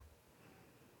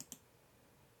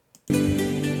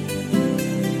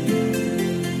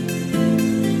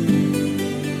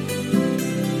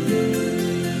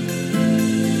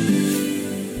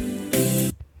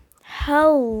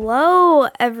Hello,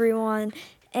 everyone,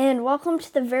 and welcome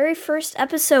to the very first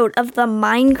episode of the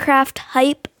Minecraft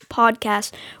Hype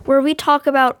podcast, where we talk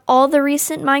about all the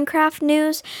recent Minecraft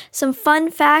news, some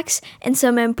fun facts, and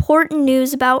some important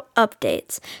news about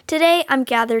updates. Today, I'm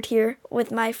gathered here with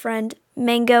my friend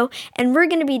Mango, and we're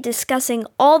going to be discussing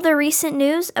all the recent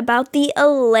news about the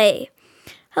Allay.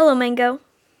 Hello, Mango.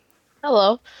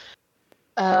 Hello.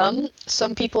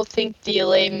 Some people think the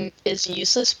Elaine is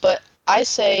useless, but I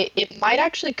say it might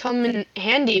actually come in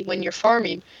handy when you're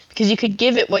farming, because you could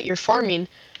give it what you're farming,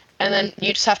 and then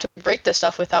you just have to break the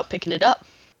stuff without picking it up.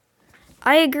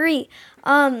 I agree.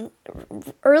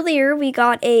 Earlier we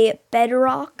got a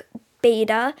Bedrock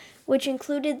beta, which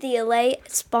included the Allay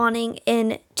spawning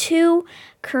in 2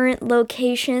 current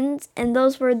locations, and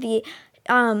those were the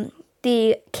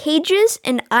cages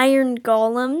and iron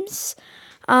golem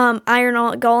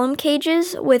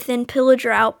cages within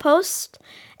Pillager Outpost,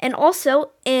 and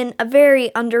also in a very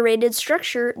underrated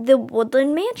structure, the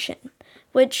Woodland Mansion,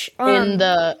 which In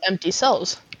the empty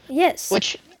cells. Yes.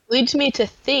 Which leads me to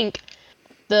think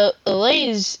the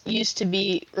Allays used to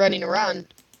be running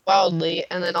around wildly,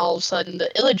 and then all of a sudden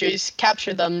the Illagers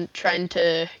capture them trying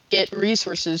to get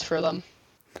resources for them.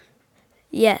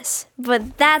 Yes,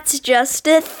 but that's just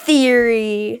a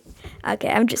theory. Okay,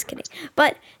 I'm just kidding.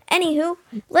 But anywho,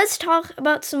 let's talk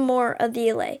about some more of the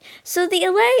Allay. So the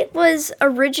Allay was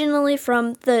originally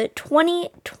from the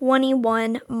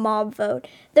 2021 mob vote.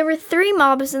 There were 3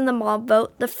 mobs in the mob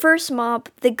vote. The first mob,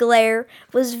 the Glare,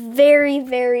 was very,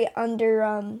 very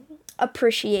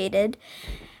appreciated.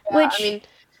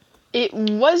 It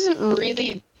wasn't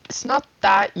really, it's not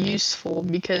that useful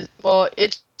because, well,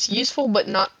 it's useful, but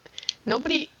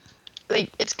nobody,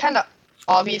 it's kind of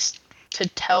obvious to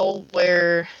tell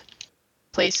where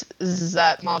places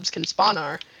that mobs can spawn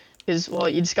are, because, well,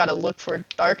 you just gotta look for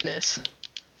darkness.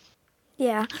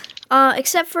 Yeah,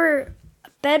 except for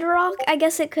Bedrock, I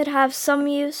guess it could have some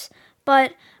use,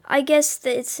 but I guess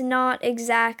that it's not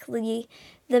exactly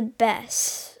the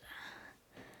best.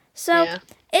 So, Yeah.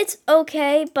 It's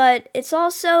okay, but it's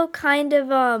also kind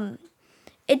of,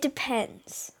 it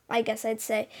depends, I guess I'd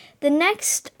say. The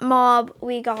next mob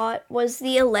we got was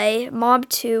the Allay, Mob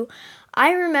 2.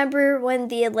 I remember when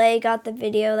the Allay got the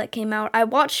video that came out. I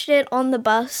watched it on the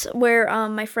bus where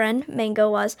my friend Mango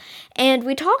was, and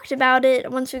we talked about it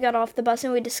once we got off the bus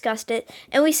and we discussed it,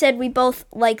 and we said we both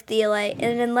liked the Allay,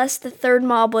 and unless the third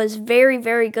mob was very,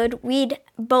 very good, we'd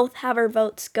both have our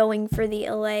votes going for the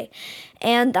Allay.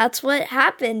 And that's what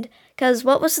happened, because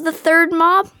what was the third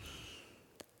mob?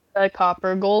 A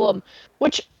copper golem,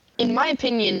 which, in my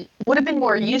opinion, would have been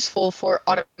more useful for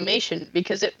automation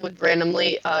because it would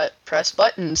randomly press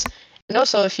buttons. And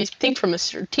also, if you think from a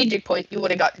strategic point, you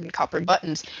would have gotten copper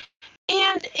buttons.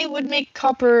 And it would make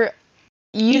copper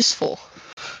useful.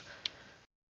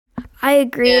 I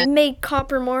agree. It made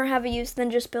copper more have a use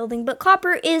than just building, but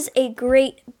copper is a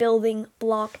great building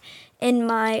block, in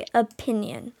my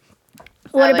opinion.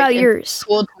 What about yours? It's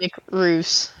cool to make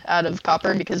roofs out of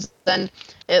copper because then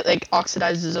it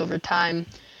oxidizes over time.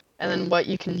 And then what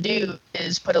you can do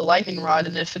is put a lightning rod,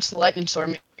 and if it's a lightning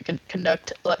storm, you can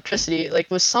conduct electricity.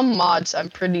 Like with some mods, I'm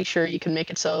pretty sure you can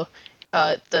make it so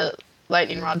the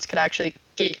lightning rods could actually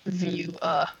give you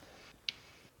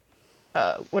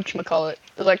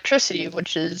electricity,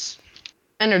 which is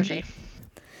energy.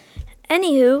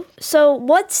 Anywho, so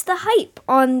what's the hype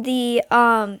on the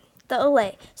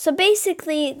Allay? So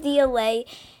basically, the Allay,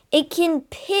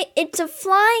 it's a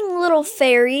flying little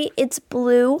fairy. It's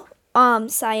blue.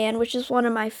 Cyan, which is one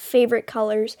of my favorite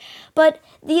colors. But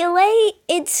the Allay,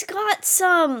 it's got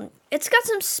some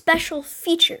special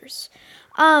features.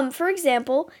 For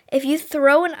example, if you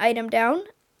throw an item down,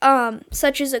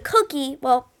 such as a cookie,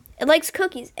 well, it likes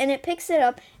cookies, and it picks it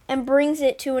up and brings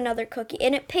it to another cookie,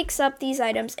 and it picks up these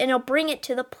items, and it'll bring it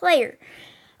to the player,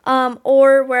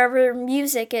 or wherever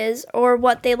music is, or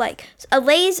what they like.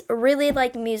 Allays really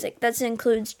like music. That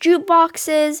includes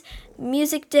jukeboxes,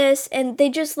 music discs, and they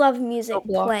just love music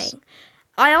playing.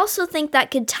 I also think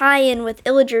that could tie in with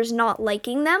Illagers not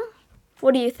liking them.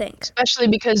 What do you think? Especially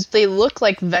because they look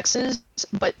like Vexes,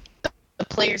 but the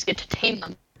players get to tame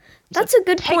them. That's a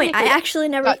good point. I actually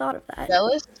never thought of that.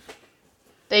 Jealous?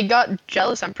 They got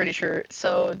jealous, I'm pretty sure,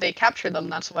 so they captured them.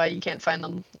 That's why you can't find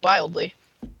them wildly.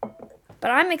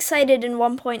 But I'm excited in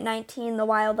 1.19, the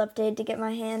wild update, to get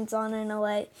my hands on an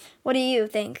Allay. What do you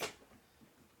think?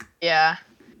 Yeah,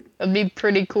 it'd be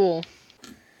pretty cool.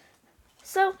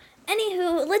 So,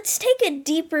 anywho, let's take a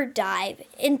deeper dive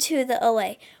into the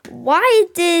Allay. Why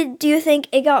do you think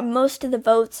it got most of the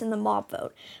votes in the mob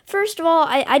vote? First of all,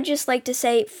 I'd just like to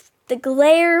say the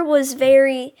Glare was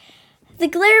very the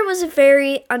glare was a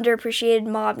very underappreciated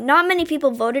mob. Not many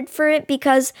people voted for it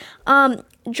because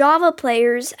Java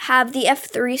players have the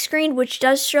F3 screen, which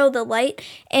does show the light,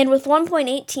 and with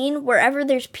 1.18, wherever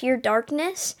there's pure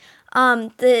darkness,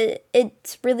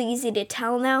 it's really easy to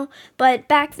tell now. But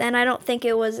back then, I don't think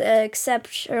it was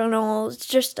exceptional. It's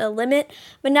just a limit.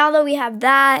 But now that we have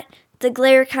that, the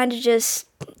glare kind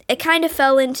of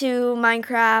fell into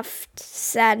Minecraft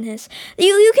sadness.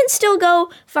 You can still go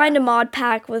find a mod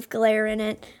pack with glare in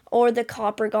it, or the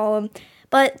copper golem.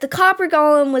 But the copper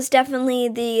golem was definitely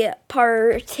the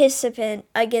participant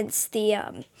against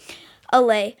the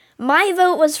Allay. My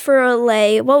vote was for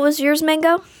Allay. What was yours,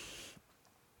 Mango?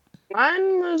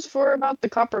 Mine was for about the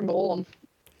copper golem.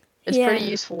 It's pretty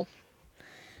useful.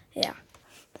 Yeah.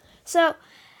 So,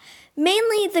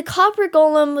 mainly the copper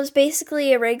golem was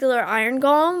basically a regular iron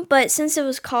golem, but since it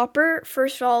was copper,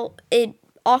 first of all, it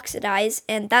oxidized,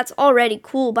 and that's already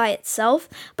cool by itself,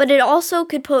 but it also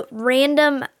could put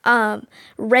random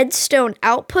redstone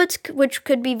outputs, which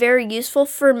could be very useful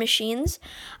for machines,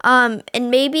 and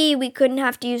maybe we couldn't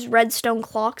have to use redstone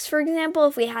clocks, for example,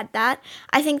 if we had that.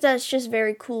 I think that's just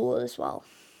very cool as well.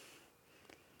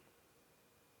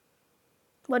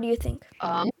 What do you think?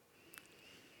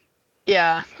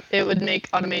 Yeah, it would make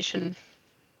automation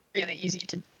really easy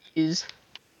to use.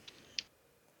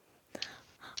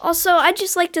 Also, I'd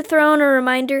just like to throw in a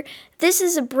reminder, this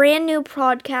is a brand new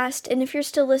podcast, and if you're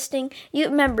still listening,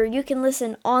 remember, you can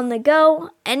listen on the go,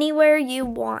 anywhere you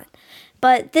want.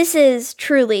 But this is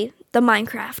truly the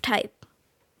Minecraft hype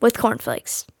with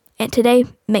Cornflakes, and today,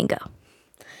 Mango.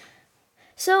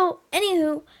 So,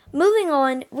 anywho, moving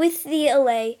on with the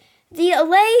Allay. The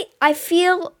Allay, I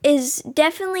feel, is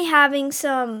definitely having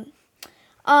some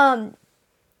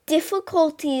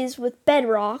difficulties with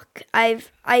Bedrock.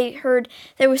 I heard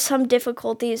there was some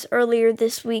difficulties earlier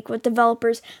this week with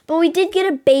developers, but we did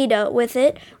get a beta with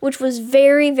it, which was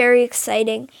very, very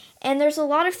exciting, and there's a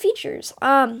lot of features.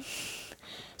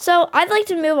 So I'd like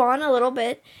to move on a little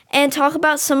bit and talk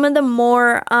about some of the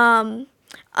more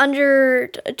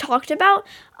talked about,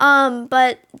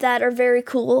 but that are very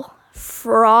cool.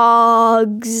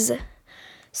 Frogs.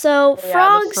 So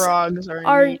frogs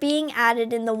are being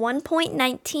added in the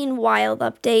 1.19 wild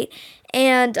update,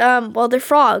 and they're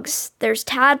frogs. There's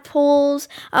tadpoles.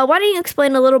 Why don't you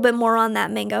explain a little bit more on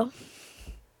that, Mango?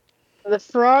 The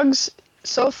frogs,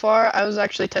 so far, I was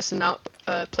actually testing out,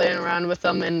 playing around with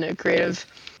them in a creative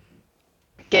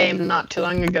game not too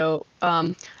long ago.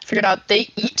 Figured out they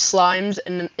eat slimes,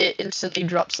 and it instantly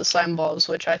drops the slime balls,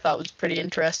 which I thought was pretty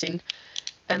interesting.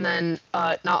 And then,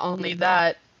 not only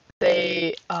that,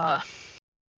 they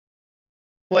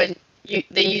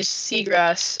use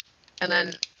seagrass, and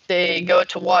then they go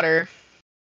to water,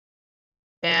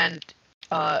 and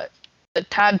the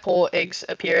tadpole eggs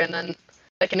appear, and then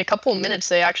like in a couple of minutes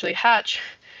they actually hatch.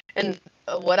 And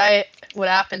what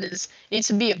happened is it needs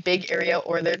to be a big area,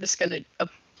 or they're just gonna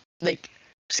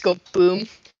just go boom.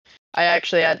 I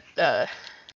actually had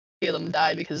feel them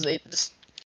die because they just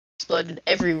exploded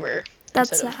everywhere.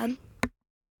 That's sad.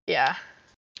 Yeah.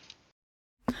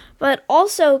 But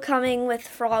also coming with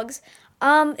frogs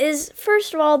is,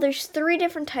 first of all, there's 3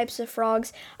 different types of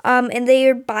frogs, and they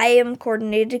are biome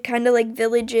coordinated, kind of like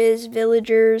villages,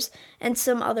 villagers, and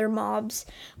some other mobs.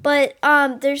 But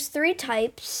there's 3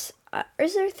 types.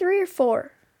 Is there 3 or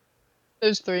 4?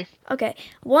 There's 3. Okay.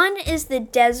 One is the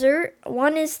desert,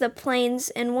 one is the plains,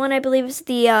 and one I believe is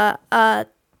the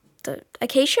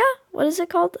acacia? What is it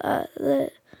called?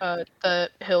 The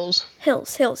hills.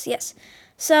 Hills, yes.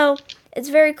 So, it's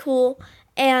very cool,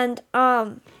 and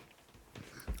I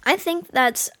think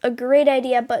that's a great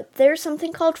idea, but there's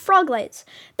something called frog lights.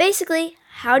 Basically,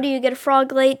 how do you get a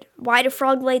frog light? Why do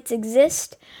frog lights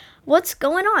exist? What's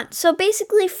going on? So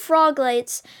basically, frog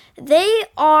lights, they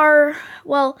are,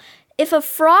 if a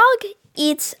frog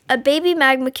eats a baby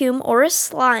magmacume or a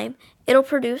slime, it'll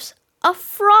produce a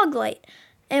frog light.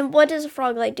 And what does a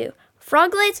frog light do?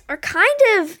 Frog lights are kind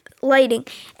of lighting,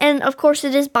 and of course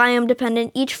it is biome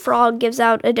dependent. Each frog gives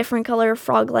out a different color of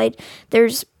frog light.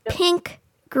 There's pink,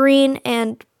 green,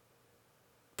 and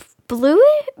blue,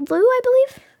 I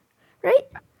believe, right?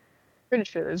 Pretty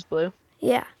sure there's blue.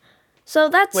 Yeah. So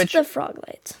that's the frog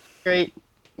lights. Great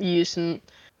use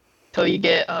until you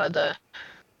get the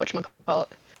whatchamacallit. What are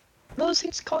those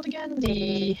things called again?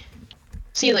 The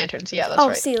sea lanterns. Yeah, that's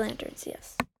right. Oh, sea lanterns,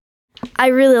 yes. I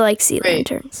really like sea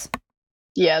lanterns.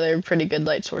 Yeah, they're a pretty good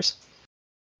light source.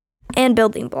 And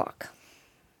building block.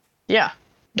 Yeah,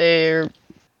 they're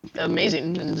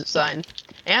amazing in design.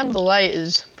 And the light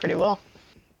is pretty well.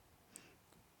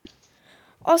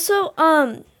 Also,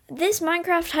 this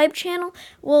Minecraft Hype channel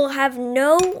will have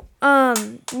no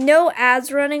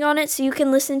ads running on it, so you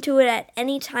can listen to it at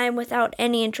any time without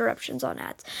any interruptions on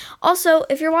ads. Also,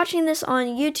 if you're watching this on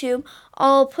YouTube,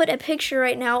 I'll put a picture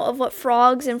right now of what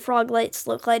frogs and frog lights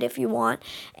look like if you want.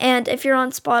 And if you're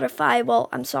on Spotify, well,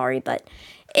 I'm sorry, but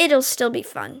it'll still be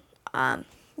fun.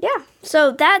 Yeah,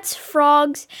 so that's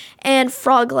frogs and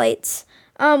frog lights.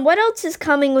 What else is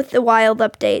coming with the wild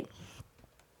update?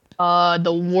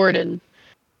 The warden.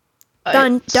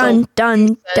 Dun, dun,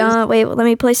 dun, dun. Wait, let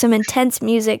me play some intense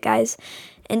music, guys.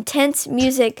 Intense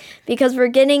music, because we're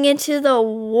getting into the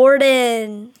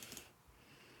warden.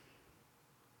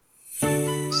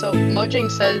 So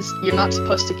Mojang says you're not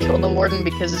supposed to kill the warden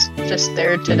because it's just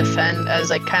there to defend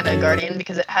as like kind of a guardian,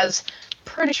 because it has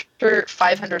pretty sure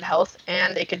 500 health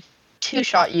and it could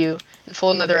two-shot you in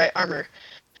full netherite armor.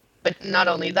 But not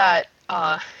only that,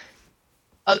 other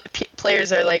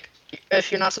players are like,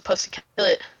 if you're not supposed to kill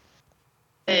it,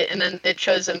 and then it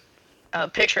shows a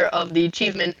picture of the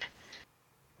achievement,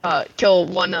 kill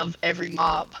one of every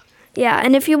mob. Yeah,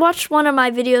 and if you watched one of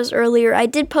my videos earlier, I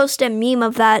did post a meme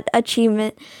of that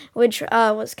achievement, which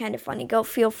was kind of funny. Go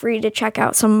feel free to check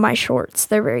out some of my shorts.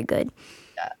 They're very good.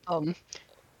 Yeah,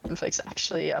 Netflix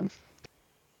actually,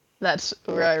 that's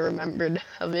where I remembered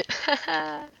of it.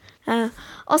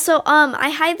 Also,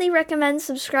 I highly recommend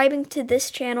subscribing to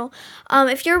this channel.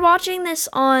 If you're watching this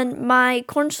on my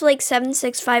Cornflake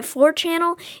 7654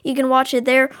 channel, you can watch it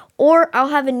there, or I'll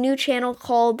have a new channel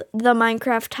called The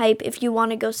Minecraft Hype if you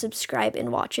want to go subscribe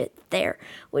and watch it there,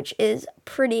 which is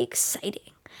pretty exciting.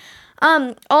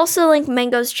 Also link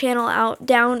Mango's channel out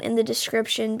down in the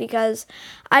description, because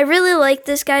I really like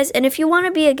this, guys, and if you want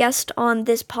to be a guest on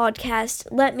this podcast,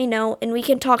 let me know, and we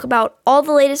can talk about all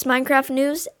the latest Minecraft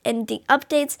news and the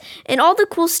updates and all the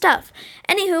cool stuff.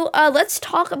 Anywho, let's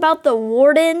talk about the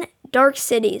Warden Dark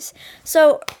Cities.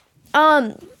 So,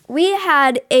 we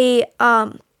had a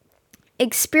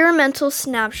experimental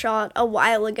snapshot a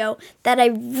while ago that I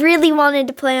really wanted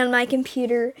to play on my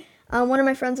computer. One of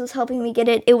my friends was helping me get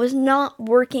it. It was not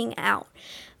working out.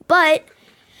 But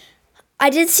I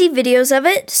did see videos of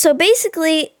it. So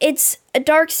basically, it's a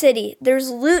dark city. There's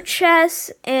loot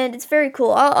chests, and it's very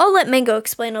cool. I'll let Mango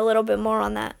explain a little bit more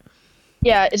on that.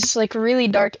 Yeah, it's like really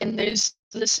dark, and there's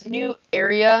this new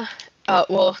area.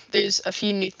 Well, there's a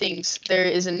few new things. There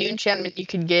is a new enchantment you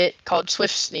could get called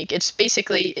Swift Sneak. It's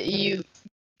basically you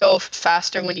go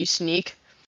faster when you sneak.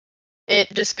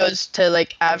 It just goes to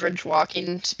like average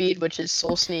walking speed, which is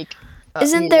Soul Sneak.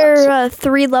 Isn't there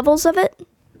 3 levels of it?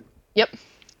 Yep.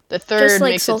 The third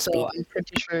like makes Soul it so Speed. I'm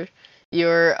pretty sure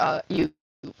you're you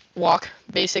walk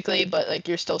basically, but like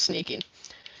you're still sneaking.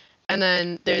 And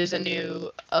then there's a new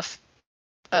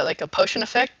like a potion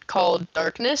effect called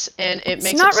Darkness, and it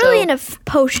makes It's not it really so, an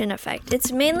potion effect.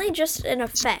 It's mainly just an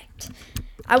effect.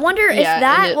 I wonder if Yeah, and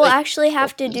that it, will like, actually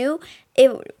have to do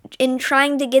in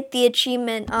trying to get the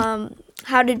achievement.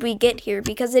 How did we get here?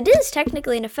 Because it is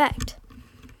technically an effect.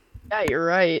 Yeah, you're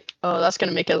right. Oh, that's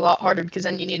gonna make it a lot harder, because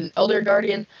then you need an Elder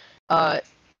Guardian. You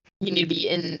need to be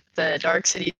in the Dark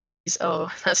Cities.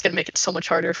 Oh, that's gonna make it so much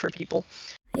harder for people.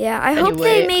 Yeah, I hope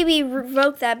they Anyway. maybe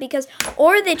revoke that, because,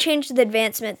 or they changed the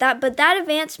advancement. But that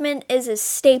advancement is a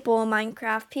staple in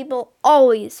Minecraft. People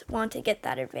always want to get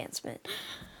that advancement.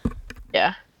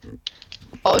 Yeah.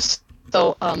 Also,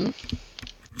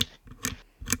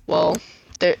 well,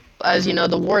 there, as you know,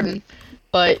 the Warden,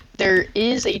 but there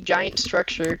is a giant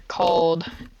structure called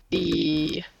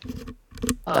the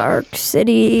Dark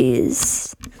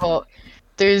Cities. Well,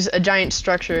 there's a giant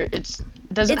structure. It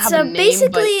doesn't It's have a name,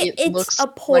 basically but it looks a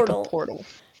portal. like a portal.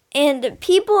 And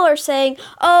people are saying,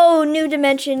 "Oh, new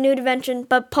dimension,"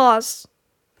 but pause.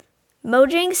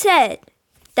 Mojang said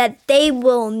that they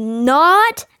will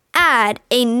not add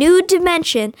a new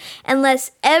dimension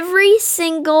unless every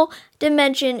single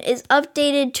dimension is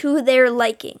updated to their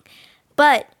liking.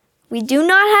 But we do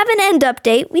not have an end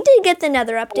update. We did get the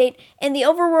Nether update, and the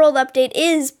overworld update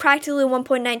is practically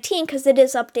 1.19 because it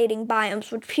is updating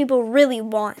biomes, which people really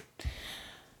want.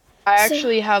 I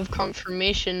actually have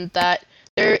confirmation that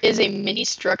there is a mini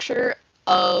structure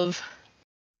of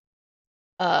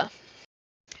the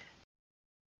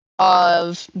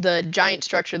giant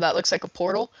structure that looks like a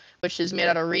portal, which is made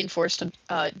out of reinforced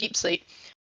deep slate,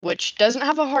 which doesn't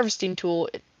have a harvesting tool.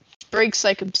 It breaks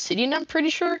like obsidian, I'm pretty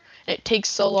sure, and it takes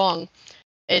so long.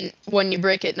 And when you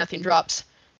break it, nothing drops.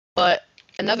 But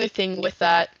another thing with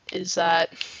that is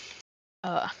that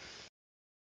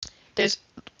there's,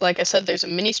 like I said, there's a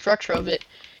mini structure of it,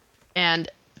 and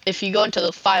if you go into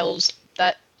the files,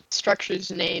 that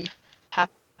structure's name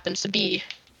happens to be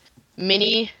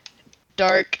Mini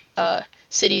Dark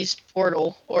Cities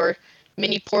Portal, or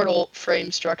mini portal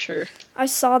frame structure. I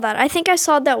saw that. I think I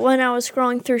saw that when I was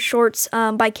scrolling through shorts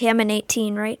by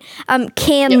Caman18, right?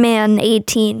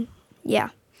 Canman18. Yeah.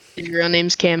 Your real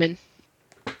name's Cameron.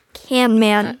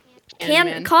 Canman.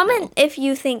 Canman. Comment if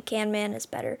you think Canman is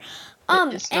better.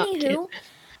 It's not Anywho,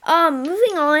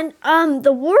 moving on.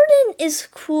 The Warden is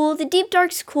cool. The Deep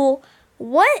Dark's cool.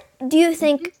 What do you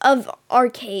think of our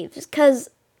caves? Because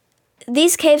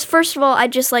these caves, first of all,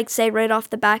 I'd just like to say right off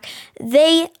the back,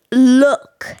 they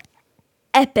look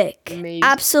epic. Amazing.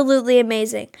 Absolutely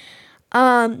amazing.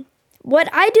 What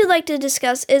I do like to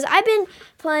discuss is I've been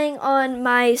playing on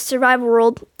my survival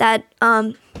world that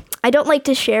I don't like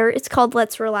to share. It's called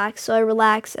Let's Relax, so I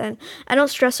relax and I don't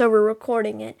stress over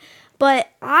recording it. But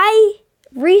I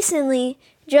recently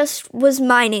just was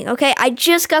mining, okay? I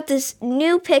just got this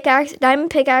new pickaxe,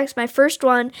 diamond pickaxe, my first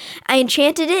one. I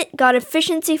enchanted it, got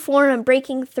efficiency 4 and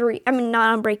breaking 3. I mean,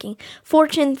 not on breaking,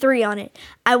 fortune 3 on it.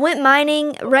 I went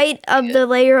mining right of the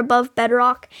layer above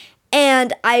bedrock,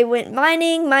 and I went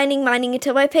mining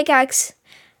until my pickaxe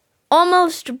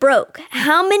almost broke.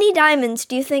 How many diamonds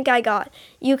do you think I got?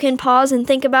 You can pause and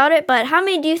think about it, but how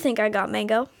many do you think I got,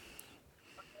 Mango?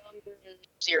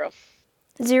 0.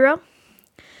 0?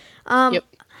 Yep.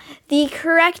 The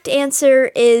correct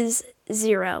answer is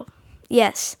 0.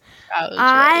 Yes.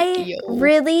 I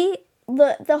really,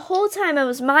 the whole time I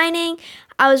was mining,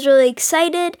 I was really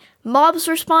excited. Mobs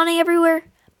were spawning everywhere,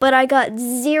 but I got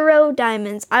 0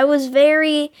 diamonds. I was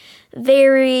very,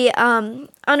 very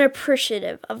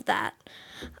unappreciative of that.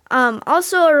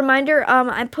 Also a reminder,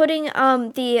 I'm putting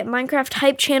the Minecraft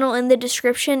Hype channel in the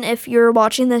description if you're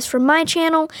watching this from my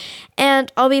channel,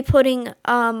 and I'll be putting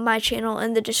my channel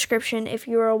in the description if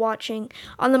you are watching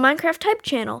on the Minecraft Hype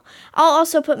channel. I'll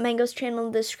also put Mango's channel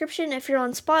in the description if you're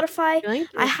on Spotify.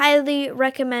 I highly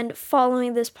recommend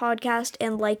following this podcast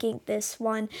and liking this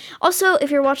one. Also,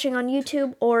 if you're watching on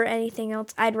YouTube or anything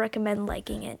else, I'd recommend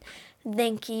liking it.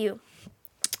 Thank you.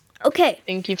 Okay.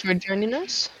 Thank you for joining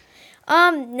us.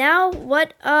 Now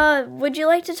what would you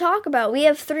like to talk about? We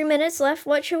have 3 minutes left.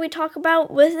 What should we talk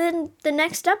about within the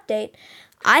next update?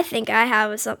 I think I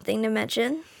have something to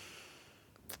mention.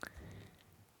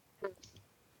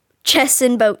 Chests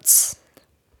and boats.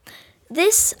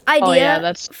 This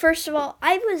idea, first of all,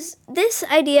 I was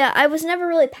never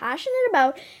really passionate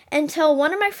about until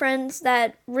one of my friends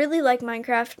that really like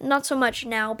Minecraft, not so much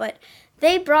now, but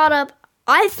they brought up,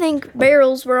 I think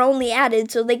barrels were only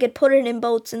added so they could put it in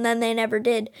boats, and then they never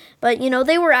did. But, you know,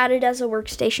 they were added as a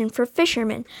workstation for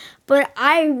fishermen. But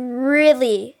I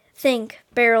really think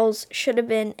barrels should have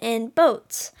been in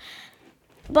boats.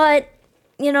 But,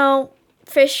 you know,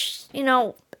 fish, you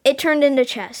know, it turned into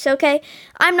chests, okay?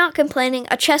 I'm not complaining.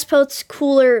 A chest boat's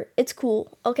cooler. It's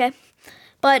cool, okay?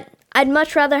 But I'd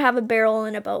much rather have a barrel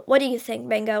in a boat. What do you think,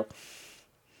 Mango?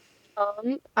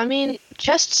 I mean,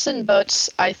 chests and boats,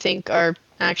 I think, are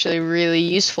actually really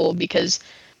useful because,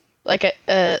 like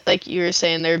you were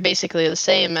saying, they're basically the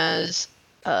same as,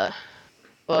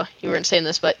 well, you weren't saying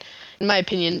this, but in my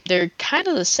opinion, they're kind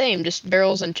of the same, just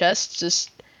barrels and chests.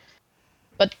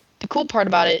 But the cool part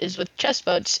about it is with chest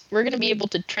boats, we're going to be able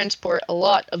to transport a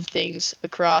lot of things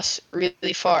across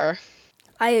really far.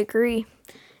 I agree.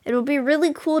 It'll be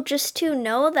really cool just to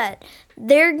know that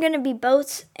they're going to be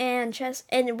boats and chests,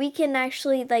 and we can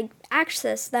actually, like,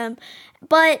 access them.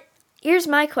 But here's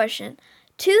my question.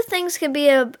 2 things could be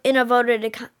in a boat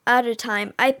at a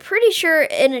time. I'm pretty sure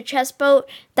in a chest boat,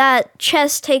 that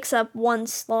chest takes up 1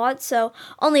 slot, so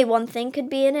only 1 thing could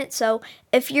be in it. So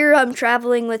if you're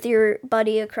traveling with your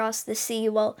buddy across the sea,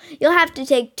 well, you'll have to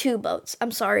take 2 boats.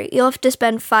 I'm sorry. You'll have to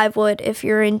spend 5 wood if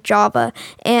you're in Java,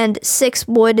 and 6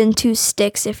 wood and 2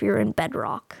 sticks if you're in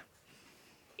Bedrock.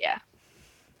 Yeah.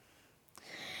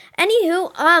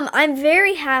 Anywho, I'm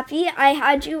very happy I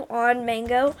had you on,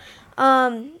 Mango.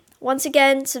 Once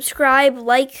again, subscribe,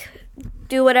 like,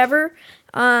 do whatever.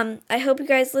 I hope you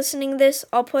guys listening to this.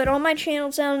 I'll put all my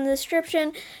channels down in the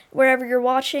description, wherever you're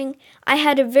watching. I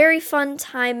had a very fun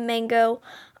time, Mango.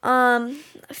 A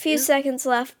few seconds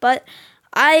left, but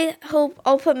I hope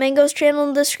I'll put Mango's channel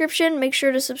in the description. Make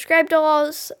sure to subscribe to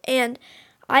us, and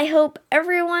I hope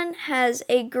everyone has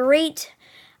a great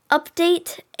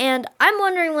update, and I'm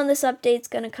wondering when this update's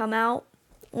going to come out.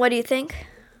 What do you think?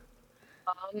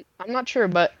 I'm not sure,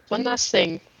 but one last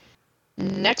thing.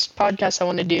 Next podcast I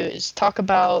want to do is talk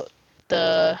about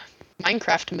the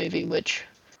Minecraft movie, which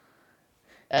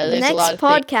there's next a lot of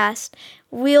podcast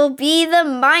will be the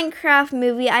Minecraft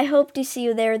movie. I hope to see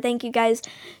you there. Thank you guys.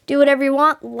 Do whatever you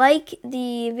want. Like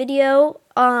the video,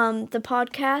 the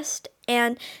podcast,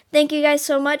 and thank you guys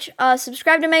so much.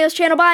 Subscribe to Mango's channel. Bye.